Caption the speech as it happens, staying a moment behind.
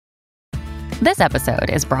This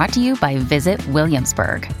episode is brought to you by Visit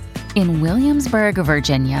Williamsburg. In Williamsburg,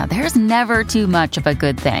 Virginia, there's never too much of a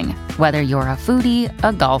good thing. Whether you're a foodie,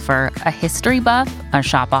 a golfer, a history buff, a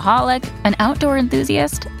shopaholic, an outdoor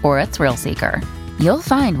enthusiast, or a thrill seeker, you'll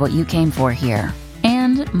find what you came for here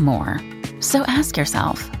and more. So ask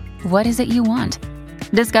yourself, what is it you want?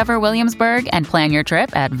 Discover Williamsburg and plan your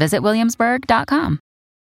trip at visitwilliamsburg.com.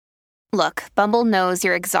 Look, Bumble knows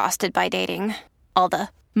you're exhausted by dating. All the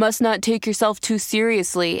must not take yourself too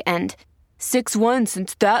seriously and 6'1"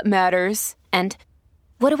 since that matters. And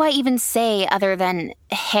what do I even say other than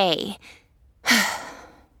hey?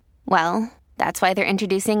 Well, that's why they're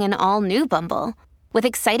introducing an all-new Bumble with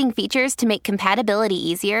exciting features to make compatibility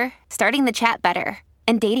easier, starting the chat better,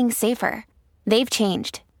 and dating safer. They've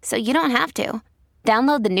changed, so you don't have to.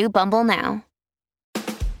 Download the new Bumble now.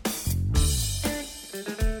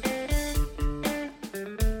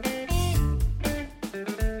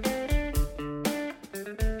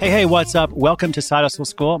 Hey, what's up? Welcome to Side Hustle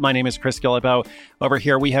School. My name is Chris Guillebeau. Over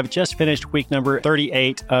here, we have just finished week number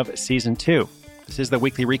 38 of season 2. This is the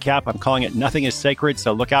weekly recap. I'm calling it Nothing is Sacred,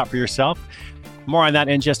 so look out for yourself. More on that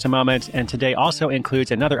in just a moment. And today also includes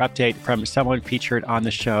another update from someone featured on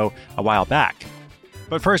the show a while back.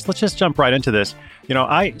 But first, let's just jump right into this. You know,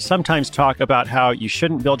 I sometimes talk about how you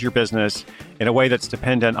shouldn't build your business in a way that's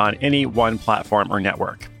dependent on any one platform or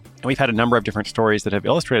network. And we've had a number of different stories that have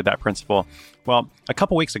illustrated that principle. Well, a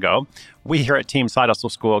couple weeks ago, we here at Team Side Hustle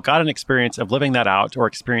School got an experience of living that out or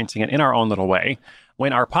experiencing it in our own little way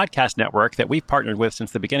when our podcast network that we've partnered with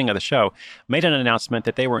since the beginning of the show made an announcement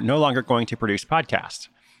that they were no longer going to produce podcasts.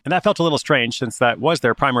 And that felt a little strange since that was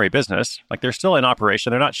their primary business. Like they're still in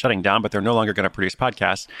operation. They're not shutting down, but they're no longer going to produce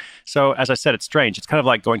podcasts. So as I said, it's strange. It's kind of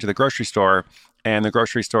like going to the grocery store and the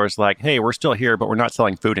grocery store is like, hey, we're still here, but we're not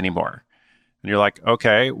selling food anymore. And you're like,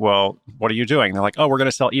 okay, well, what are you doing? And they're like, oh, we're going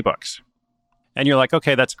to sell ebooks. And you're like,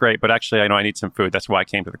 okay, that's great. But actually, I know I need some food. That's why I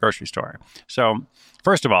came to the grocery store. So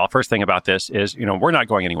first of all, first thing about this is, we're not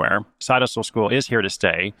going anywhere. Side Hustle School is here to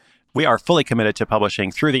stay. We are fully committed to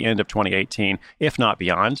publishing through the end of 2018, if not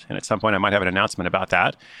beyond. And at some point, I might have an announcement about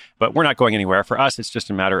that. But we're not going anywhere. For us, it's just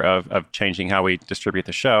a matter of changing how we distribute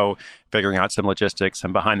the show, figuring out some logistics,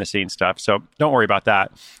 some behind-the-scenes stuff. So don't worry about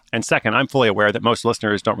that. And second, I'm fully aware that most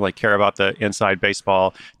listeners don't really care about the inside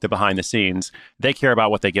baseball, the behind-the-scenes. They care about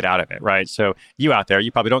what they get out of it, right? So you out there,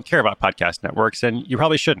 you probably don't care about podcast networks, and you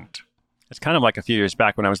probably shouldn't. It's kind of like a few years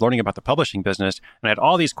back when I was learning about the publishing business and I had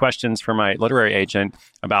all these questions from my literary agent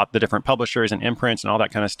about the different publishers and imprints and all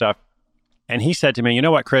that kind of stuff. And he said to me, you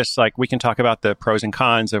know what, Chris, like we can talk about the pros and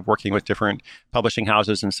cons of working with different publishing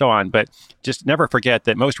houses and so on, but just never forget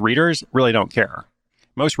that most readers really don't care.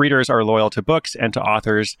 Most readers are loyal to books and to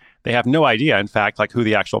authors. They have no idea, in fact, like who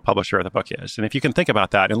the actual publisher of the book is. And if you can think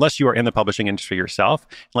about that, unless you are in the publishing industry yourself,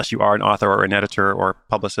 unless you are an author or an editor or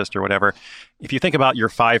publicist or whatever, if you think about your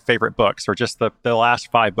 5 favorite books or just the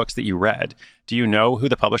last 5 books that you read, do you know who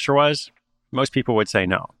the publisher was? Most people would say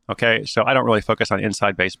no. Okay. So I don't really focus on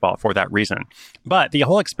inside baseball for that reason. But the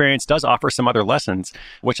whole experience does offer some other lessons,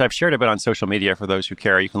 which I've shared a bit on social media for those who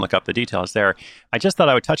care. You can look up the details there. I just thought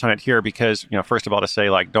I would touch on it here because, first of all, to say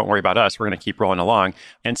like, don't worry about us. We're going to keep rolling along.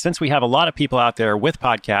 And since we have a lot of people out there with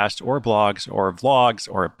podcasts or blogs or vlogs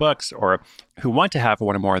or books or who want to have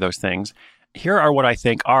one or more of those things, here are what I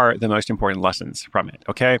think are the most important lessons from it,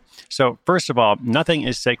 okay? So first of all, nothing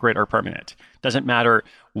is sacred or permanent. Doesn't matter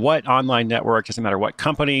what online network, doesn't matter what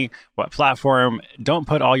company, what platform. Don't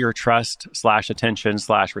put all your trust /attention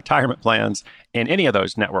 /retirement plans in any of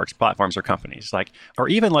those networks, platforms, or companies, or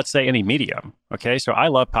even let's say any medium, okay? So I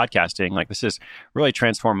love podcasting. This has really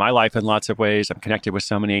transformed my life in lots of ways. I'm connected with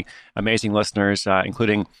so many amazing listeners,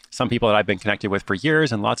 including some people that I've been connected with for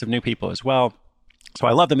years and lots of new people as well. So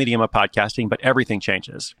I love the medium of podcasting, but everything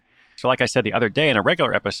changes. So like I said the other day in a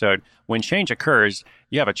regular episode, when change occurs,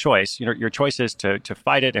 you have a choice. Your choice is to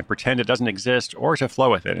fight it and pretend it doesn't exist or to flow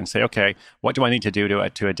with it and say, okay, what do I need to do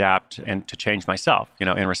to adapt and to change myself,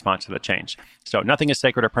 in response to the change? So nothing is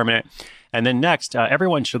sacred or permanent. And then next,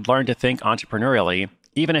 everyone should learn to think entrepreneurially,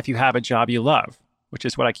 even if you have a job you love, which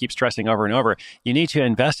is what I keep stressing over and over. You need to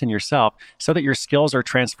invest in yourself so that your skills are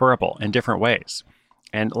transferable in different ways.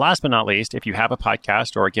 And last but not least, if you have a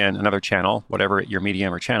podcast or again, another channel, whatever your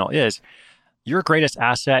medium or channel is, your greatest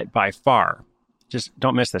asset by far, just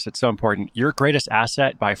don't miss this, it's so important. Your greatest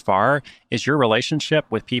asset by far is your relationship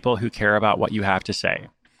with people who care about what you have to say.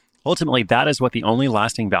 Ultimately, that is what the only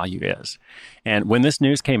lasting value is. And when this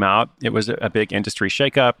news came out, it was a big industry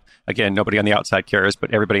shakeup. Again, nobody on the outside cares,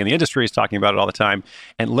 but everybody in the industry is talking about it all the time.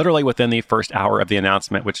 And literally within the first hour of the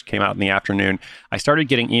announcement, which came out in the afternoon, I started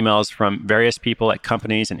getting emails from various people at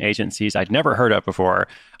companies and agencies I'd never heard of before,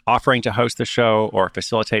 offering to host the show or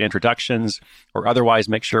facilitate introductions or otherwise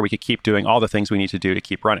make sure we could keep doing all the things we need to do to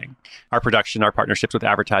keep running. Our production, our partnerships with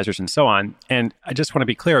advertisers and so on. And I just want to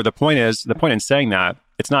be clear, the point in saying that,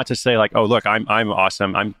 it's not to say like, oh, look, I'm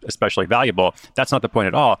awesome, I'm especially valuable. That's not the point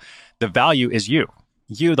at all. The value is you.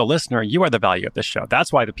 You, the listener, you are the value of this show.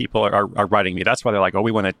 That's why the people are writing me. That's why they're like, oh,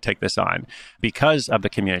 we want to take this on because of the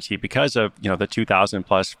community, because of, the 2,000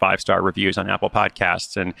 plus 5-star reviews on Apple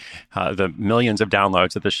Podcasts and the millions of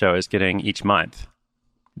downloads that the show is getting each month.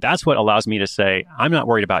 That's what allows me to say, I'm not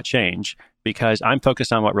worried about change because I'm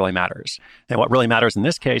focused on what really matters. And what really matters in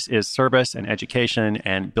this case is service and education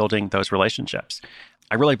and building those relationships.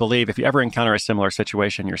 I really believe if you ever encounter a similar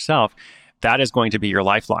situation yourself, that is going to be your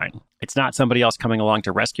lifeline. It's not somebody else coming along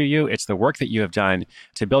to rescue you. It's the work that you have done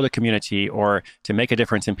to build a community or to make a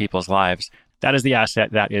difference in people's lives. That is the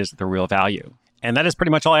asset. That is the real value. And that is pretty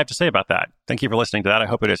much all I have to say about that. Thank you for listening to that. I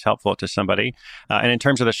hope it is helpful to somebody. And in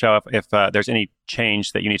terms of the show, if there's any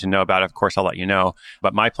change that you need to know about, of course, I'll let you know.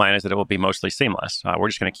 But my plan is that it will be mostly seamless. We're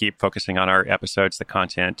just going to keep focusing on our episodes, the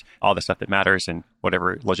content, all the stuff that matters, and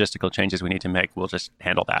whatever logistical changes we need to make, we'll just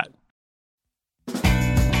handle that.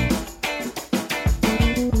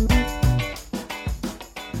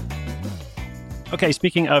 Okay,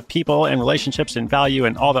 speaking of people and relationships and value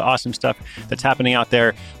and all the awesome stuff that's happening out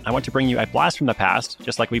there, I want to bring you a blast from the past,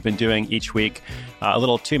 just like we've been doing each week, a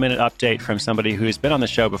little 2-minute update from somebody who's been on the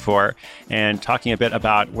show before and talking a bit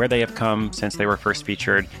about where they have come since they were first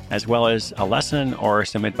featured, as well as a lesson or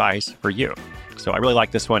some advice for you. So I really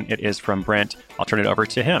like this one. It is from Brent. I'll turn it over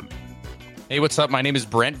to him. Hey, what's up? My name is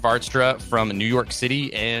Brent Vardstra from New York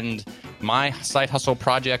City, and my side hustle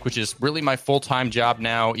project, which is really my full-time job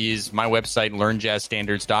now, is my website,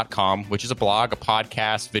 learnjazzstandards.com, which is a blog, a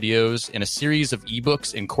podcast, videos, and a series of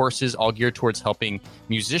ebooks and courses all geared towards helping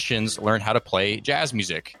musicians learn how to play jazz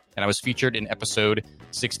music. And I was featured in episode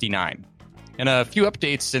 69. And a few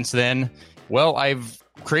updates since then. Well, I've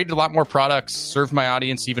created a lot more products, served my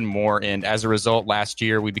audience even more, and as a result, last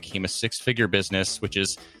year we became a 6-figure business, which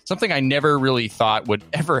is something I never really thought would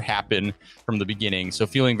ever happen from the beginning. So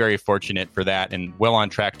feeling very fortunate for that and well on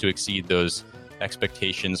track to exceed those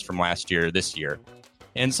expectations from last year this year.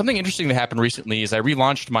 And something interesting that happened recently is I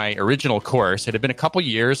relaunched my original course. It had been a couple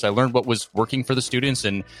years. I learned what was working for the students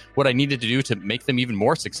and what I needed to do to make them even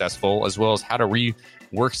more successful, as well as how to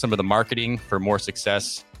rework some of the marketing for more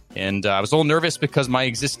success. And I was a little nervous because my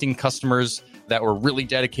existing customers that were really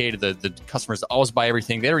dedicated, the customers that always buy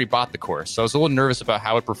everything, they already bought the course. So I was a little nervous about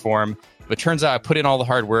how it performed. But it turns out I put in all the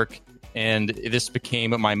hard work, and this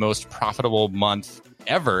became my most profitable month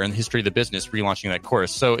ever in the history of the business, relaunching that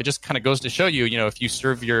course. So it just kind of goes to show you, if you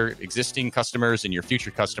serve your existing customers and your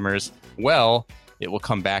future customers well, it will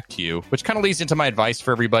come back to you, which kind of leads into my advice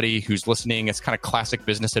for everybody who's listening. It's kind of classic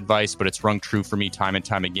business advice, but it's rung true for me time and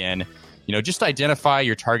time again. Just identify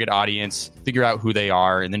your target audience, figure out who they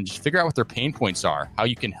are, and then just figure out what their pain points are, how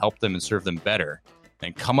you can help them and serve them better.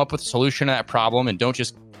 And come up with a solution to that problem, and don't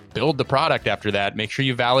just build the product after that. Make sure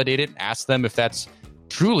you validate it, ask them if that's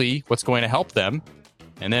truly what's going to help them.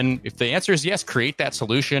 And then if the answer is yes, create that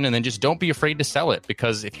solution, and then just don't be afraid to sell it.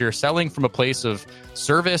 Because if you're selling from a place of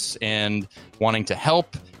service and wanting to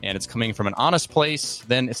help, and it's coming from an honest place,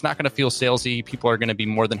 then it's not going to feel salesy. People are going to be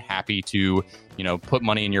more than happy to, put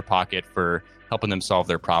money in your pocket for helping them solve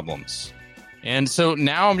their problems. And so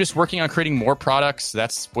now I'm just working on creating more products.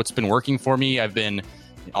 That's what's been working for me. I've been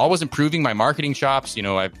always improving my marketing chops.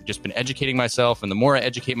 I've just been educating myself. And the more I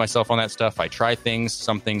educate myself on that stuff, I try things.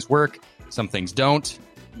 Some things work, some things don't.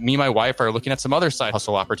 Me and my wife are looking at some other side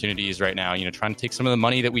hustle opportunities right now, trying to take some of the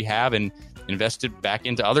money that we have and invest it back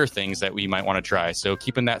into other things that we might want to try. So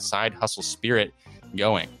keeping that side hustle spirit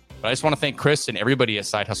going. But I just want to thank Chris and everybody at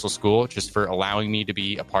Side Hustle School just for allowing me to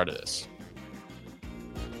be a part of this.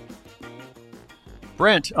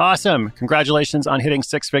 Brent, awesome. Congratulations on hitting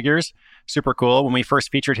 6 figures. Super cool. When we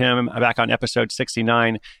first featured him back on episode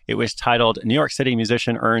 69, it was titled New York City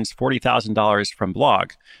Musician Earns $40,000 from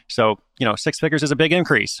Blog. So, 6 figures is a big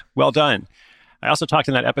increase. Well done. I also talked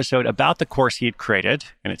in that episode about the course he'd created,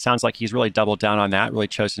 and it sounds like he's really doubled down on that, really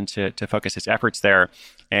chosen to focus his efforts there.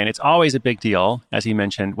 And it's always a big deal, as he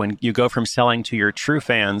mentioned, when you go from selling to your true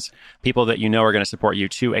fans, people that you know are going to support you,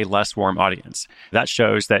 to a less warm audience. That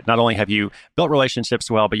shows that not only have you built relationships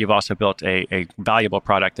well, but you've also built a valuable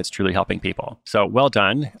product that's truly helping people. So well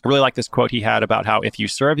done. I really like this quote he had about how if you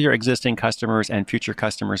serve your existing customers and future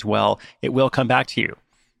customers well, it will come back to you.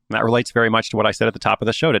 And that relates very much to what I said at the top of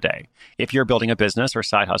the show today. If you're building a business or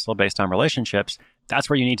side hustle based on relationships, that's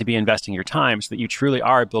where you need to be investing your time so that you truly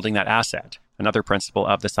are building that asset. Another principle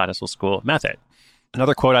of the Side Hustle School method.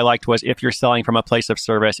 Another quote I liked was, if you're selling from a place of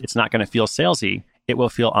service, it's not going to feel salesy. it will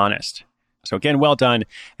feel honest. So again, well done.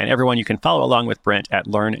 And everyone, you can follow along with Brent at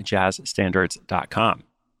learnjazzstandards.com.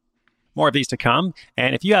 More of these to come.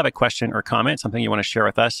 And if you have a question or comment, something you want to share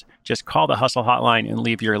with us, just call the Hustle Hotline and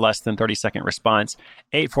leave your less than 30-second response,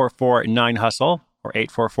 844-9HUSTLE or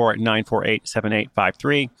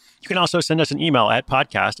 844-948-7853. You can also send us an email at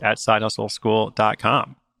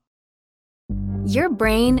podcast@sidehustleschool.com. Your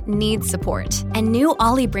brain needs support, and new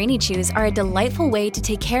Ollie Brainy Chews are a delightful way to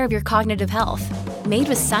take care of your cognitive health. Made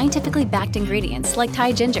with scientifically backed ingredients like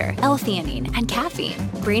Thai ginger, L-theanine, and caffeine,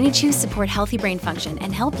 Brainy Chews support healthy brain function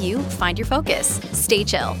and help you find your focus, stay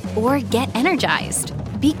chill, or get energized.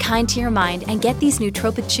 Be kind to your mind and get these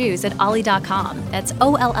nootropic chews at ollie.com. That's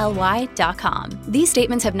OLLY.com. These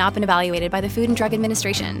statements have not been evaluated by the Food and Drug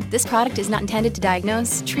Administration. This product is not intended to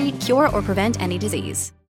diagnose, treat, cure, or prevent any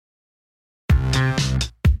disease.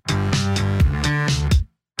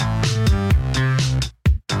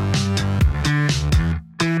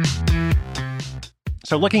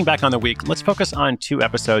 So looking back on the week, let's focus on 2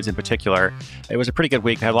 episodes in particular. It was a pretty good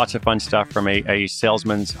week. I had lots of fun stuff, from a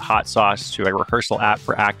salesman's hot sauce to a rehearsal app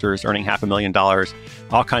for actors earning $500,000,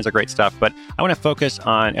 all kinds of great stuff. But I want to focus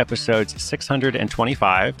on episodes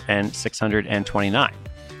 625 and 629.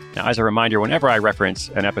 Now, as a reminder, whenever I reference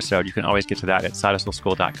an episode, you can always get to that at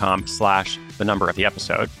sidehustleschool.com/the number of the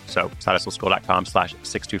episode. So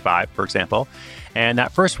sidehustleschool.com/625, for example. And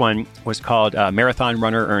that first one was called Marathon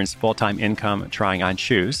Runner Earns Full-Time Income Trying On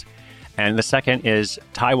Shoes. And the second is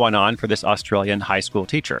Tie One On for This Australian High School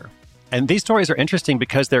Teacher. And these stories are interesting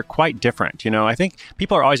because they're quite different. You know, I think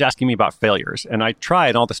people are always asking me about failures, and I try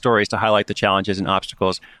in all the stories to highlight the challenges and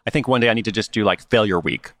obstacles. I think one day I need to just do like failure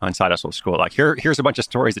week on Side Hustle School. Like here's a bunch of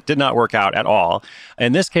stories that did not work out at all.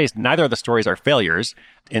 In this case, neither of the stories are failures.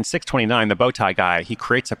 In 629, the bow tie guy, he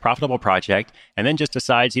creates a profitable project and then just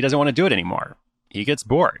decides he doesn't want to do it anymore. He gets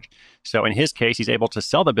bored. So in his case, he's able to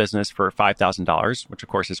sell the business for $5,000, which of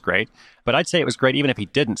course is great. But I'd say it was great even if he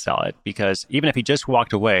didn't sell it, because even if he just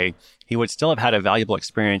walked away, he would still have had a valuable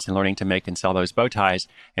experience in learning to make and sell those bow ties.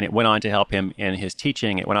 And it went on to help him in his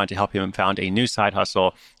teaching. It went on to help him found a new side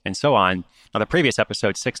hustle and so on. Now, the previous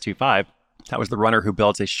episode, 625, that was the runner who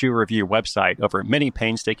builds a shoe review website over many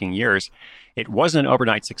painstaking years. It wasn't an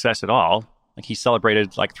overnight success at all. Like, he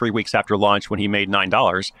celebrated like 3 weeks after launch when he made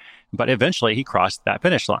 $9, but eventually he crossed that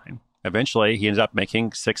finish line. Eventually he ended up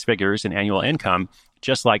making 6 figures in annual income,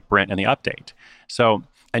 just like Brent in the update. So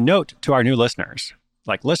a note to our new listeners,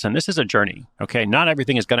 like, listen, this is a journey, okay? Not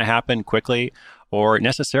everything is going to happen quickly or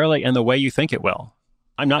necessarily in the way you think it will.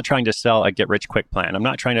 I'm not trying to sell a get rich quick plan. I'm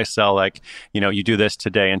not trying to sell like, you do this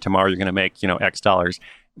today and tomorrow you're going to make, X dollars.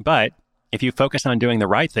 But if you focus on doing the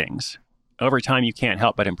right things, over time you can't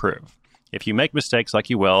help but improve. If you make mistakes, like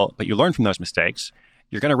you will, but you learn from those mistakes,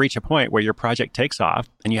 you're going to reach a point where your project takes off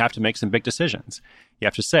and you have to make some big decisions. You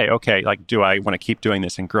have to say, okay, like, do I want to keep doing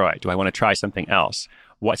this and grow it? Do I want to try something else?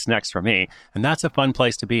 What's next for me? And that's a fun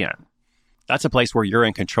place to be in. That's a place where you're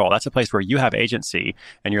in control. That's a place where you have agency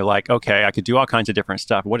and you're like, okay, I could do all kinds of different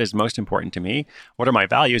stuff. What is most important to me? What are my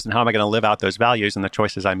values? And how am I going to live out those values and the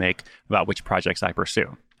choices I make about which projects I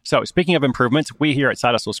pursue? So speaking of improvements, we here at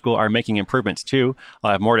Side Hustle School are making improvements too. I'll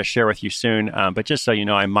have more to share with you soon. But just so you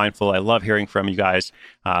know, I'm mindful. I love hearing from you guys.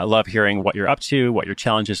 I love hearing what you're up to, what your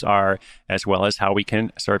challenges are, as well as how we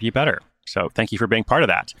can serve you better. So thank you for being part of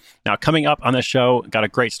that. Now, coming up on the show, got a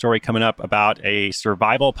great story coming up about a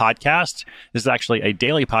survival podcast. This is actually a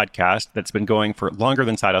daily podcast that's been going for longer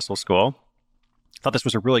than Side Hustle School. I thought this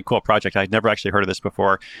was a really cool project. I'd never actually heard of this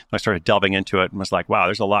before. I started delving into it and was like, wow,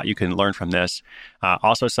 there's a lot you can learn from this.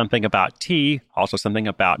 Also something about tea, also something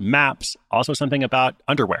about maps, also something about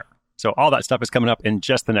underwear. So all that stuff is coming up in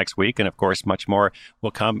just the next week. And of course, much more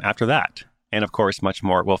will come after that. And of course, much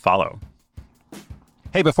more will follow.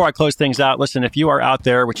 Hey, before I close things out, listen, if you are out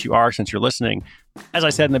there, which you are since you're listening, as I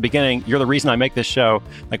said in the beginning, you're the reason I make this show.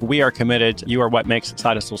 Like, we are committed. You are what makes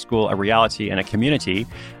Side Hustle School a reality and a community.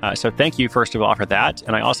 So thank you, first of all, for that.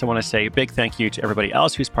 And I also want to say a big thank you to everybody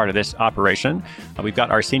else who's part of this operation. We've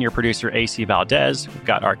got our senior producer, AC Valdez. We've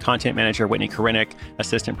got our content manager, Whitney Korinek,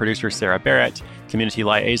 assistant producer, Sarah Barrett, community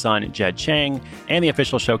liaison, Jed Chang, and the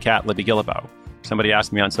official show cat, Libby Guillebeau. Somebody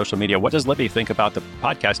asked me on social media, what does Libby think about the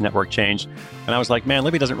podcast network change? And I was like, man,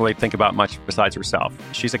 Libby doesn't really think about much besides herself.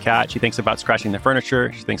 She's a cat. She thinks about scratching the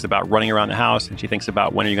furniture. She thinks about running around the house. And she thinks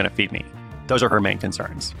about, when are you going to feed me? Those are her main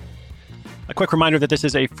concerns. A quick reminder that this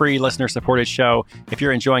is a free listener-supported show. If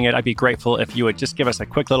you're enjoying it, I'd be grateful if you would just give us a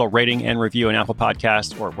quick little rating and review in Apple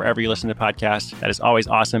Podcasts or wherever you listen to podcasts. That is always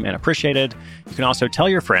awesome and appreciated. You can also tell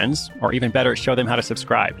your friends, or even better, show them how to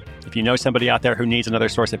subscribe. If you know somebody out there who needs another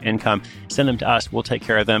source of income, send them to us. We'll take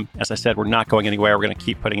care of them. As I said, we're not going anywhere. We're going to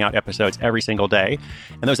keep putting out episodes every single day.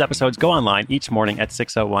 And those episodes go online each morning at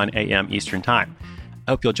 6:01 a.m. Eastern Time.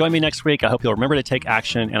 I hope you'll join me next week. I hope you'll remember to take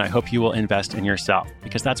action, and I hope you will invest in yourself,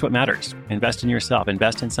 because that's what matters. Invest in yourself.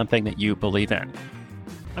 Invest in something that you believe in.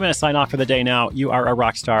 I'm going to sign off for the day now. You are a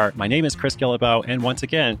rock star. My name is Chris Guillebeau, and once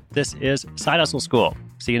again, this is Side Hustle School.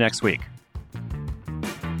 See you next week.